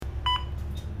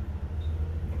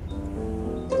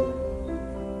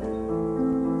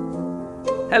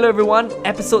Hello everyone,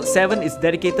 episode 7 is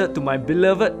dedicated to my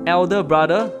beloved elder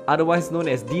brother, otherwise known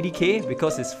as DDK,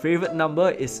 because his favorite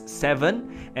number is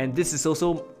 7, and this is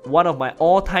also one of my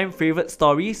all-time favorite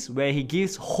stories where he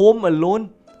gives Home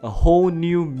Alone a whole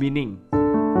new meaning.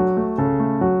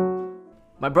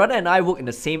 My brother and I work in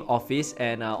the same office,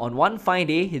 and on one fine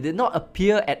day, he did not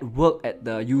appear at work at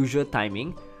the usual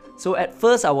timing. So at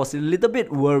first I was a little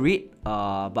bit worried,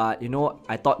 but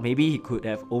I thought maybe he could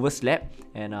have overslept,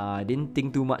 and I didn't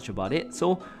think too much about it.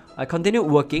 So I continued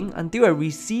working until I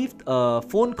received a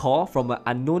phone call from an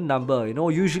unknown number.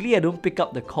 Usually I don't pick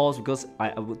up the calls because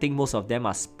I would think most of them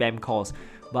are spam calls.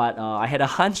 But I had a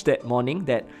hunch that morning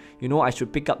that, I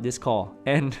should pick up this call.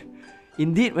 And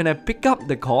indeed, when I picked up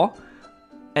the call,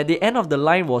 at the end of the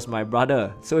line was my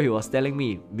brother. So he was telling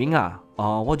me, Ming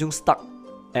what you stuck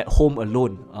at home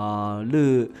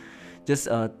alone. Just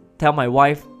tell my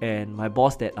wife and my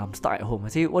boss that I'm stuck at home. I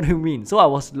say, what do you mean? So I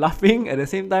was laughing at the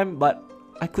same time, but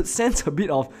I could sense a bit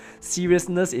of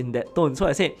seriousness in that tone. So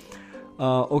I said,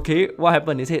 okay, what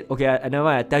happened? He said, okay, never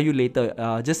mind, I'll tell you later.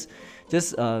 Just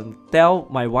tell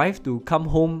my wife to come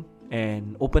home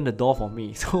and open the door for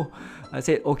me. So I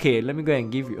said, okay, let me go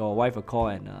and give your wife a call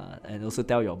and also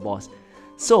tell your boss.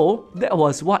 So that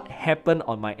was what happened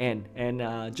on my end.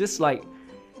 And just like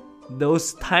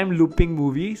those time looping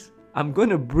movies, I'm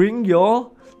gonna bring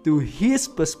y'all to his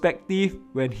perspective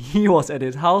when he was at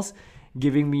his house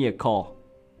giving me a call.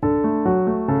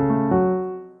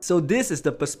 So this is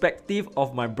the perspective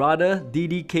of my brother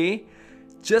DDK.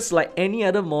 Just like any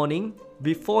other morning,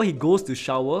 before he goes to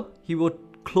shower, he will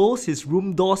close his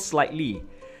room door slightly,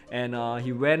 and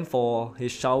he went for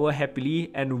his shower happily,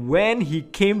 and when he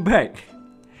came back,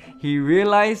 he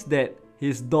realized that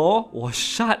his door was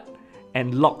shut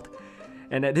and locked.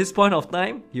 And at this point of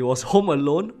time, he was home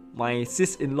alone. My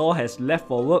sis-in-law has left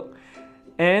for work.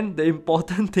 And the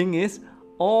important thing is,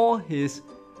 all his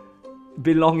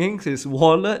belongings, his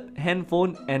wallet,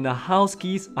 handphone, and the house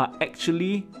keys are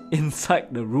actually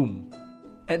inside the room.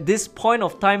 At this point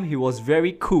of time, he was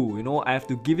very cool. I have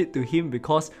to give it to him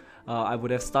because I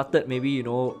would have started maybe,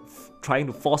 trying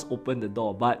to force open the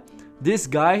door. But this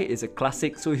guy is a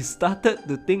classic. So he started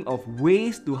to think of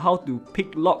ways to how to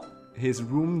pick lock his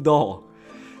room door.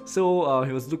 So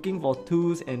he was looking for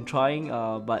tools and trying,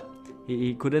 but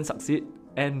he couldn't succeed.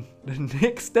 And the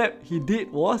next step he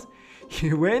did was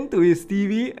he went to his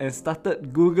TV and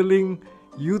started googling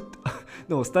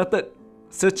started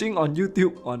searching on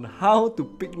YouTube on how to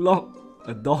pick lock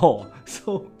a door.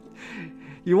 So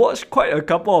he watched quite a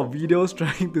couple of videos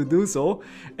trying to do so,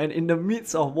 and in the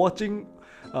midst of watching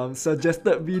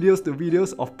suggested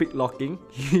videos of pick locking,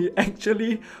 he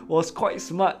actually was quite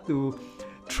smart to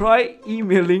try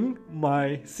emailing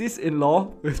my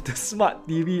sis-in-law with the smart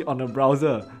TV on a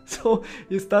browser. So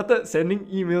he started sending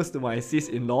emails to my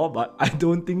sis-in-law, but I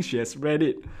don't think she has read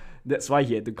it. That's why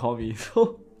he had to call me.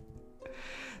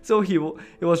 So he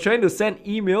was trying to send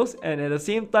emails, and at the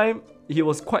same time he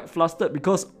was quite flustered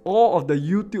because all of the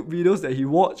YouTube videos that he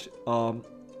watched,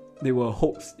 they were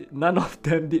hoax. None of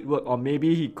them did work, or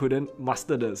maybe he couldn't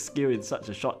master the skill in such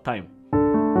a short time.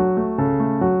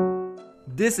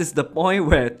 This is the point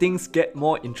where things get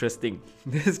more interesting.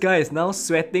 This guy is now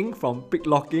sweating from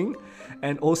picklocking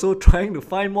and also trying to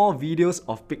find more videos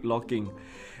of picklocking.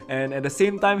 And at the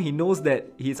same time, he knows that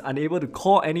he's unable to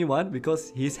call anyone because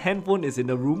his handphone is in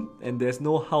the room and there's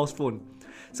no house phone.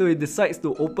 So he decides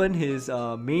to open his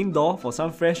main door for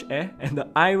some fresh air, and the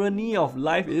irony of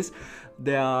life is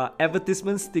there are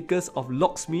advertisement stickers of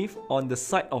locksmith on the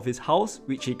side of his house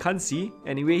which he can't see.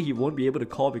 Anyway, he won't be able to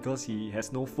call because he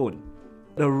has no phone.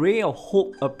 A ray of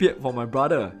hope appeared for my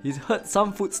brother. He heard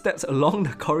some footsteps along the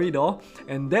corridor,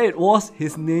 and there it was,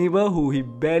 his neighbor who he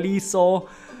barely saw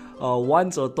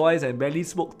once or twice and barely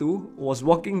spoke to, was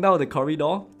walking down the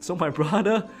corridor. So my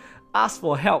brother asked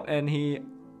for help, and he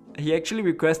actually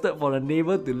requested for the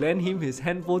neighbor to lend him his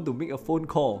handphone to make a phone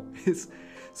call.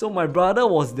 So my brother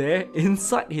was there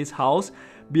inside his house,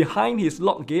 behind his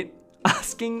lock gate,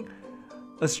 asking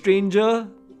a stranger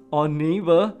or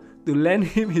neighbor to lend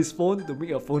him his phone to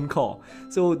make a phone call.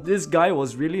 So this guy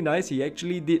was really nice. He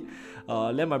actually did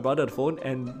lend my brother the phone,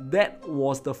 and that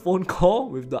was the phone call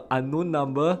with the unknown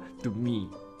number to me.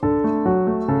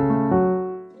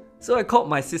 So I called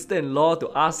my sister-in-law to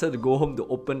ask her to go home to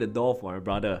open the door for my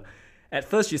brother. At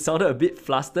first she sounded a bit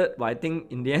flustered, but I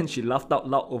think in the end she laughed out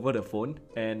loud over the phone.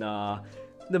 And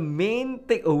the main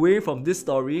takeaway from this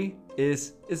story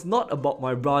is it's not about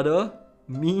my brother,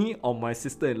 me, or my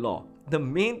sister-in-law. the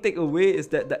main takeaway is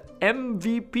that the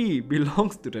MVP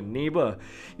belongs to the neighbor.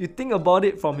 You think about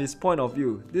it from his point of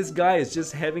view. This guy is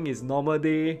just having his normal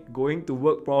day, going to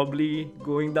work probably,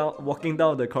 walking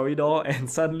down the corridor, and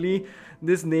suddenly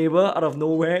this neighbor out of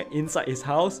nowhere inside his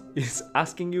house is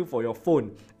asking you for your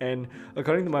phone. And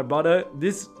according to my brother,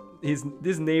 this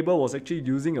neighbor was actually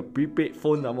using a prepaid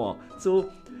phone number.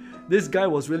 So this guy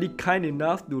was really kind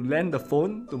enough to lend the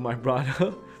phone to my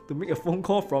brother to make a phone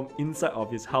call from inside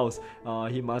of his house.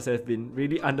 He must have been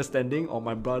really understanding, or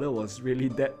my brother was really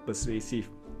that persuasive.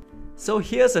 So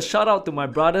here's a shout out to my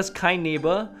brother's kind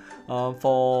neighbor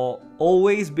for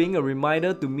always being a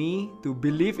reminder to me to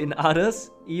believe in others,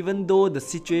 even though the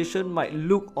situation might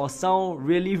look or sound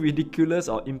really ridiculous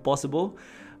or impossible.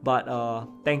 But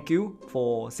thank you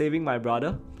for saving my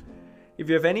brother. If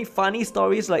you have any funny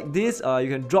stories like this, you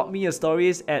can drop me your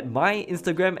stories at my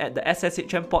Instagram at the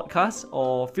SSHM podcast,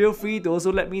 or feel free to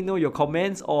also let me know your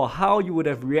comments or how you would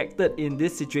have reacted in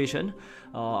this situation.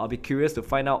 I'll be curious to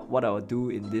find out what I'll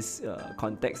do in this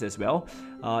context as well.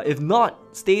 If not,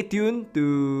 stay tuned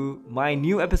to my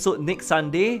new episode next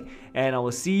Sunday, and I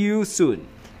will see you soon.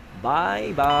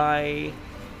 Bye bye.